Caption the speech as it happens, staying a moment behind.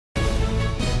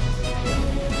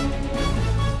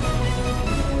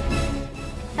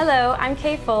Hello, I'm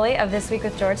Kay Foley of This Week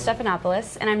with George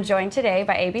Stephanopoulos, and I'm joined today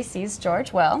by ABC's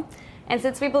George Will. And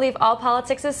since we believe all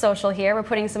politics is social here, we're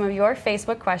putting some of your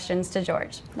Facebook questions to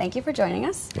George. Thank you for joining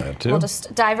us. Glad to. We'll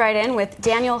just dive right in with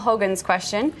Daniel Hogan's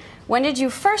question. When did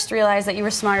you first realize that you were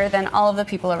smarter than all of the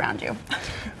people around you?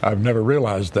 I've never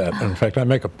realized that. In fact, I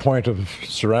make a point of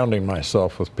surrounding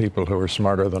myself with people who are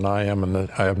smarter than I am, and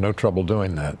I have no trouble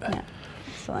doing that. Yeah,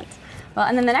 excellent. Well,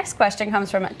 and then the next question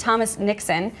comes from Thomas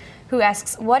Nixon, who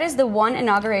asks, what is the one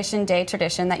Inauguration Day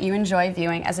tradition that you enjoy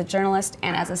viewing as a journalist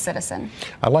and as a citizen?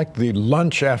 I like the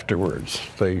lunch afterwards.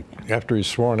 After he's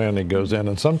sworn in, he goes in,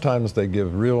 and sometimes they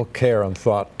give real care and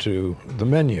thought to the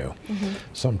menu,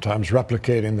 sometimes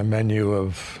replicating the menu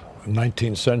of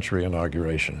 19th century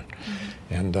inauguration.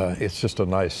 And it's just a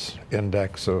nice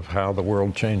index of how the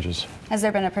world changes. Has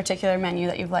there been a particular menu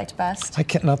that you've liked best?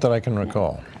 Not that I can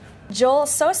recall. Joel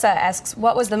Sosa asks,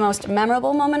 what was the most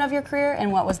memorable moment of your career and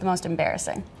what was the most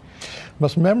embarrassing?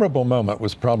 Most memorable moment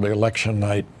was probably election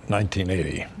night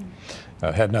 1980.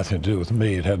 It had nothing to do with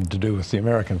me. It had to do with the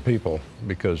American people,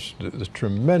 because the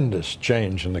tremendous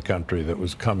change in the country that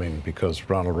was coming because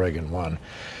Ronald Reagan won.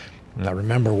 And I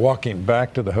remember walking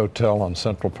back to the hotel on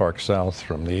Central Park South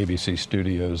from the ABC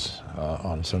studios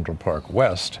on Central Park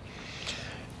West,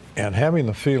 and having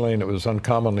the feeling, it was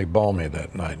uncommonly balmy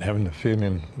that night, having the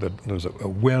feeling that there was a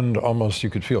wind, almost you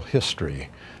could feel history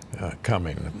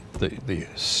coming, the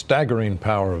staggering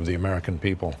power of the American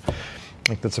people. I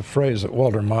think that's a phrase that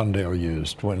Walter Mondale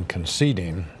used when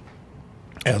conceding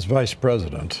as vice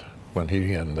president, when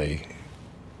he and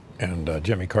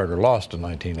Jimmy Carter lost in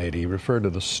 1980. He referred to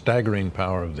the staggering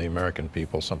power of the American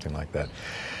people, something like that.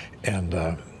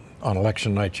 And on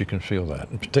election night, you can feel that,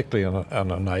 and particularly on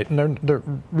a night, and they're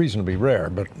reasonably rare,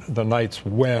 but the nights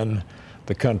when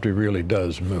the country really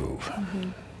does move.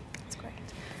 That's great.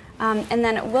 And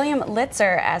then William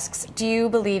Litzer asks, do you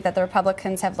believe that the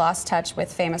Republicans have lost touch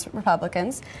with famous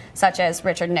Republicans, such as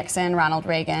Richard Nixon, Ronald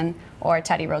Reagan, or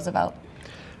Teddy Roosevelt?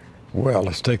 Well,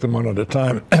 let's take them one at a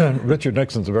time. Richard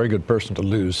Nixon's a very good person to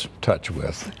lose touch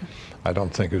with. I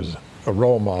don't think he was a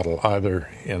role model either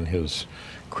in his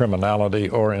criminality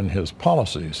or in his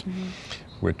policies,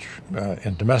 which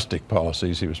in domestic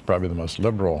policies, he was probably the most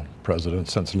liberal president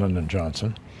since Lyndon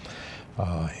Johnson.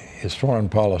 His foreign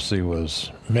policy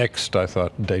was mixed. I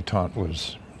thought détente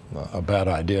was a bad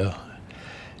idea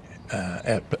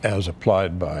as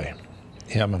applied by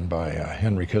him and by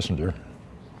Henry Kissinger.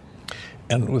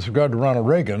 And with regard to Ronald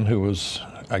Reagan, who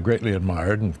I greatly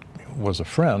admired and was a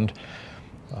friend,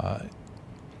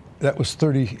 that was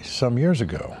 30-some years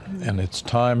ago, and it's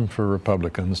time for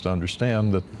Republicans to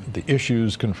understand that the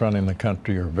issues confronting the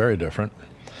country are very different.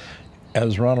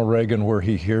 As Ronald Reagan, were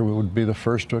he here, we would be the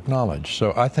first to acknowledge.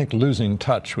 So I think losing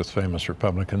touch with famous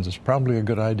Republicans is probably a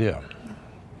good idea.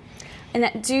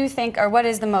 And do you think, or what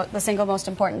is the single most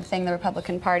important thing the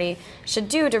Republican Party should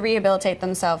do to rehabilitate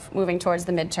themselves moving towards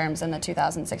the midterms and the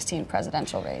 2016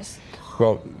 presidential race?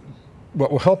 Well,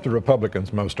 what will help the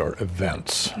Republicans most are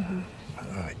events.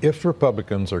 If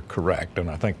Republicans are correct, and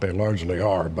I think they largely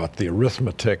are, about the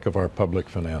arithmetic of our public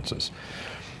finances,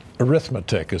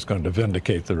 arithmetic is going to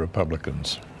vindicate the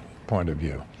Republicans' point of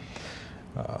view.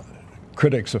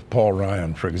 Critics of Paul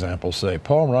Ryan, for example, say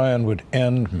Paul Ryan would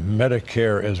end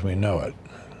Medicare as we know it.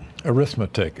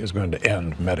 Arithmetic is going to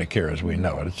end Medicare as we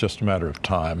know it. It's just a matter of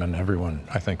time, and everyone,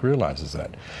 I think, realizes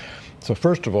that. So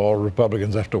first of all,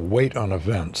 Republicans have to wait on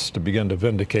events to begin to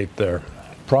vindicate their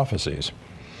prophecies.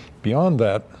 Beyond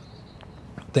that,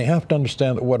 they have to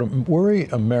understand that what worry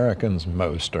Americans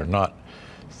most are not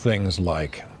things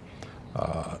like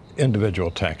individual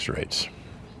tax rates,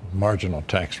 marginal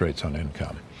tax rates on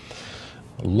income.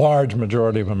 A large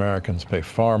majority of Americans pay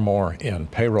far more in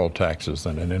payroll taxes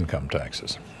than in income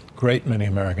taxes. A great many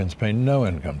Americans pay no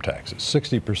income taxes.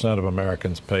 60% of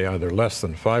Americans pay either less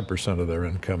than 5% of their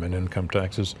income in income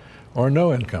taxes or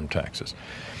no income taxes.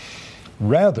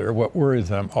 Rather, what worries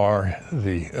them are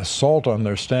the assault on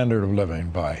their standard of living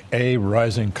by A,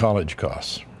 rising college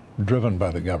costs, driven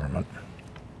by the government,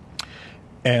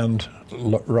 and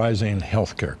rising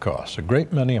health care costs. A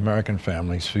great many American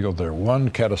families feel they're one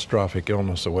catastrophic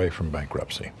illness away from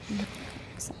bankruptcy.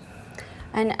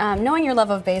 And knowing your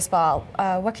love of baseball,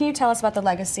 what can you tell us about the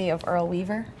legacy of Earl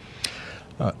Weaver?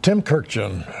 Tim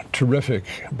Kurkjian, terrific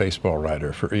baseball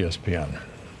writer for ESPN,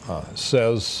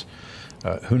 says,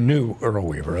 who knew Earl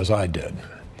Weaver, as I did,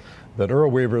 that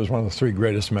Earl Weaver is one of the three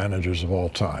greatest managers of all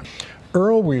time.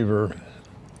 Earl Weaver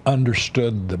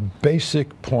understood the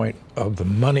basic point of the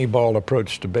Moneyball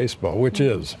approach to baseball, which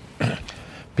is,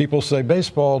 people say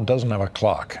baseball doesn't have a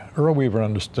clock. Earl Weaver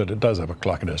understood it does have a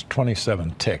clock. It has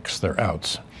 27 ticks. They're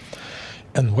outs.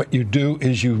 And what you do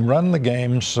is you run the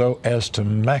game so as to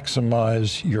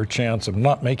maximize your chance of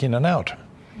not making an out.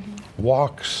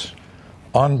 Walks,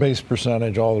 on-base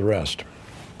percentage, all the rest.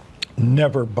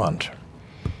 Never bunt.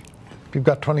 If you've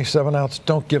got 27 outs,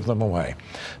 don't give them away.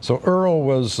 So Earl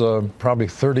was probably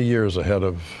 30 years ahead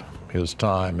of his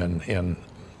time in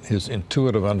his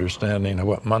intuitive understanding of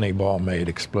what Moneyball made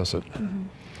explicit.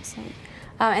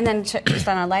 And then just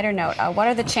on a lighter note, what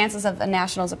are the chances of the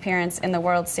Nationals' appearance in the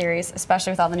World Series,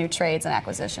 especially with all the new trades and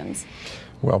acquisitions?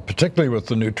 Well, particularly with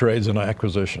the new trades and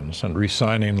acquisitions and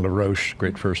re-signing LaRoche,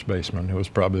 great first baseman, who was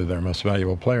probably their most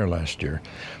valuable player last year.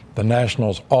 The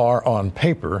Nationals are, on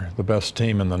paper, the best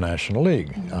team in the National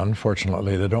League.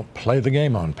 Unfortunately, they don't play the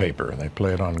game on paper. They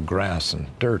play it on grass and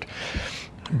dirt.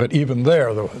 But even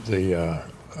there, the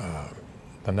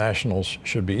Nationals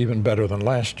should be even better than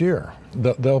last year.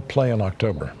 They'll play in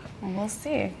October. Well, we'll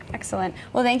see. Excellent.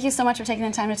 Well, thank you so much for taking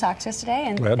the time to talk to us today,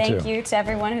 and Glad thank to. you to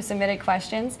everyone who submitted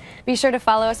questions. Be sure to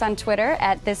follow us on Twitter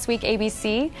at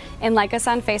ThisWeekABC and like us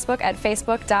on Facebook at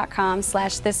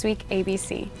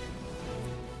facebook.com/ThisWeekABC.